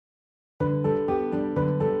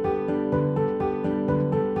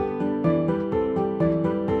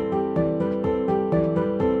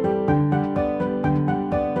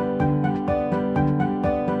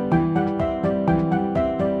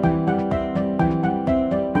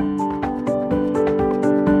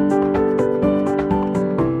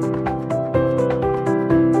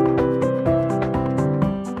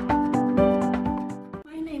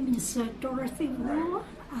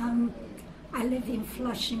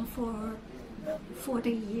Flushing for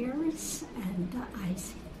 40 years, and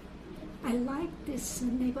I like this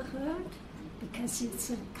neighborhood because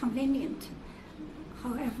it's convenient.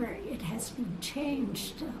 However, it has been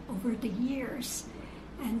changed over the years,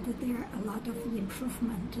 and there are a lot of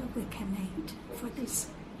improvement we can make for this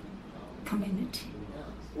community.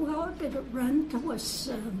 Well, the rent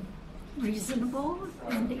was reasonable,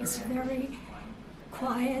 and it's very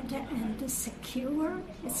quiet and secure.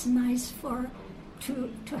 It's nice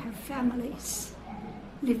to have families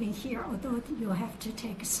living here, although you have to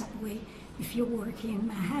take a subway if you work in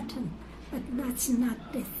Manhattan. But that's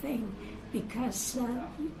not the thing, because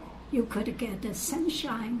you could get the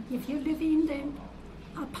sunshine. If you live in the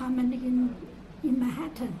apartment in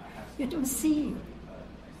Manhattan, you don't see,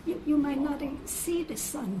 you might not see the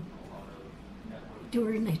sun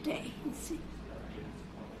during the day, you see.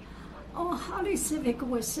 Oh, Holly Civic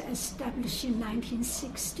was established in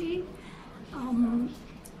 1960.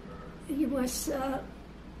 It was,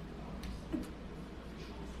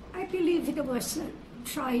 I believe it was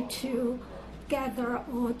try to gather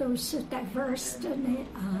all those diverse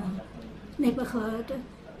neighborhood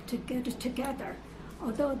to get together.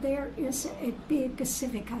 Although there is a big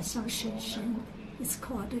civic association, it's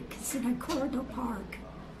called Casino Corridor Park.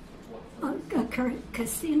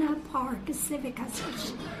 Casino Park Civic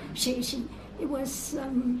Association. It was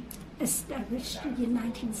established in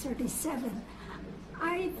 1937.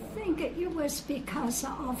 I think it was because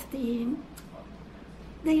of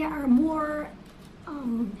they are more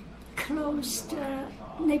closed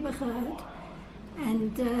neighborhood,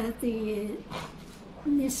 and the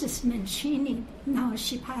Mrs. Mancini, now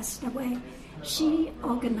she passed away, she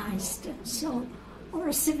organized. So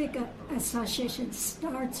our civic association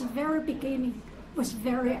starts very beginning was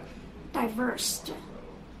very diverse.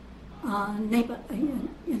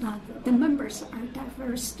 The members are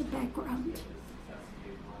diverse background.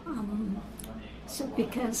 So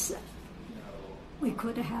because we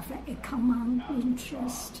could have a common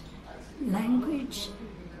interest, language,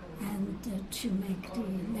 and to make the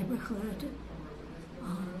neighborhood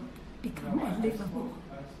become a livable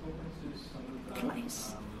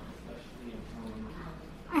place.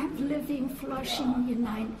 I have lived in Flushing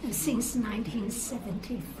since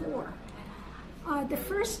 1974. The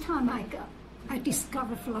first time I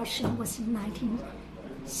discovered Flushing was in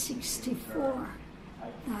 1964.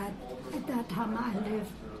 At that time, I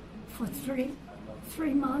lived for three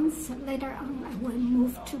months. Later on, I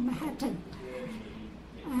moved to Manhattan,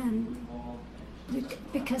 and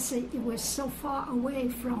because it was so far away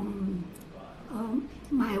from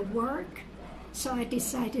my work, so I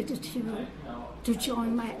decided to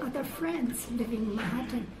join my other friends living in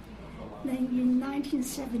Manhattan. Then in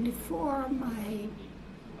 1974, my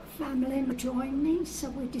family joined me, so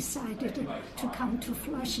we decided to come to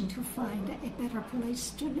Flushing to find a better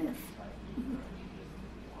place to live.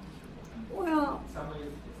 Well,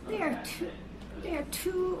 there are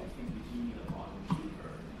two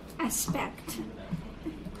aspects.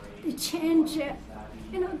 The change,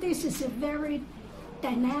 this is a very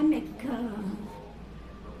dynamic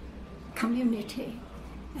community,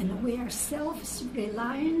 and we are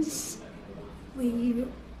self-reliant. We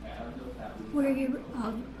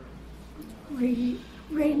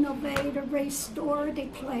renovate, restore the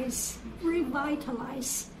place,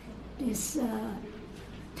 revitalize this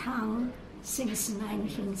town since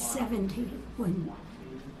 1970, when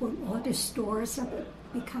all the stores have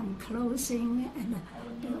become closing and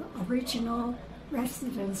the original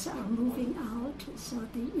residents are moving out, so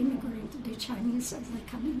the the Chinese are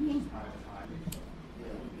coming in.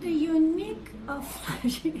 The unique of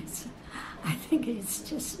Flushing is, I think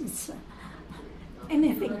it's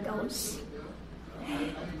anything goes.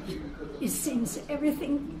 It seems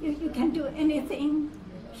everything, you can do anything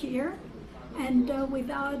here, and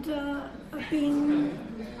without being,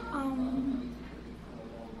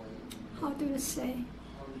 how do you say,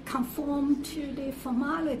 conform to the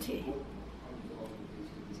formality.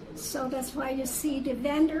 So that's why you see the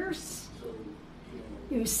vendors,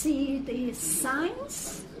 you see the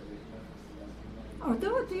signs.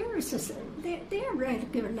 Although there are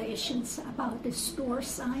regulations about the store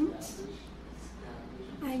signs,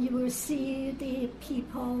 and you will see the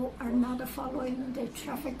people are not following the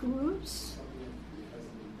traffic rules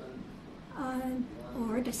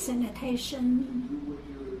or the sanitation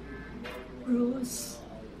rules.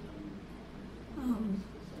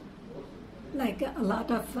 Like a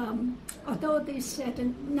lot of, although they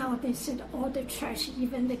said all the trash,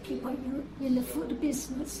 even the people in the food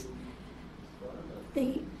business,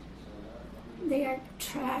 their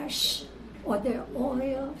trash or their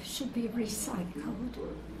oil should be recycled.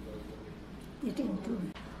 They didn't do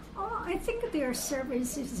it. Oh, I think their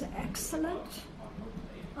service is excellent.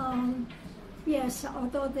 Yes,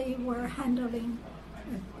 although they were handling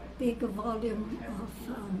a big volume of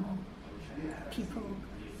people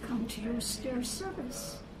come to use their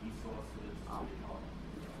service.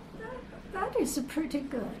 That is pretty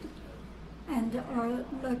good. And or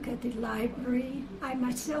look at the library. I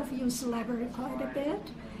myself use the library quite a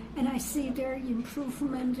bit, and I see their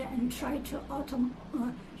improvement and try to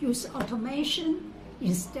use automation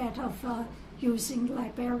instead of using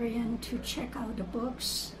librarian to check out the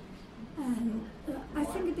books. And I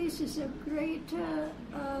think this is a great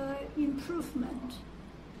improvement.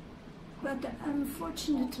 But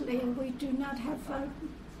unfortunately, we do not have,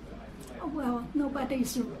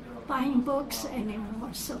 nobody's buying books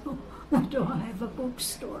anymore, so we don't have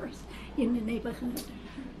bookstores in the neighborhood.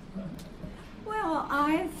 Well,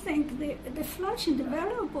 I think the Flushing, the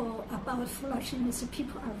valuable about Flushing is that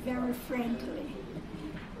people are very friendly.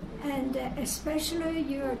 And especially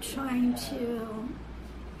you're trying to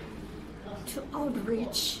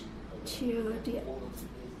outreach to the,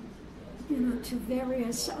 to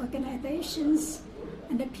various organizations,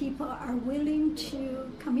 and the people are willing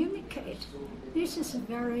to communicate. This is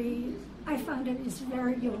I found it is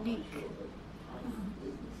very unique.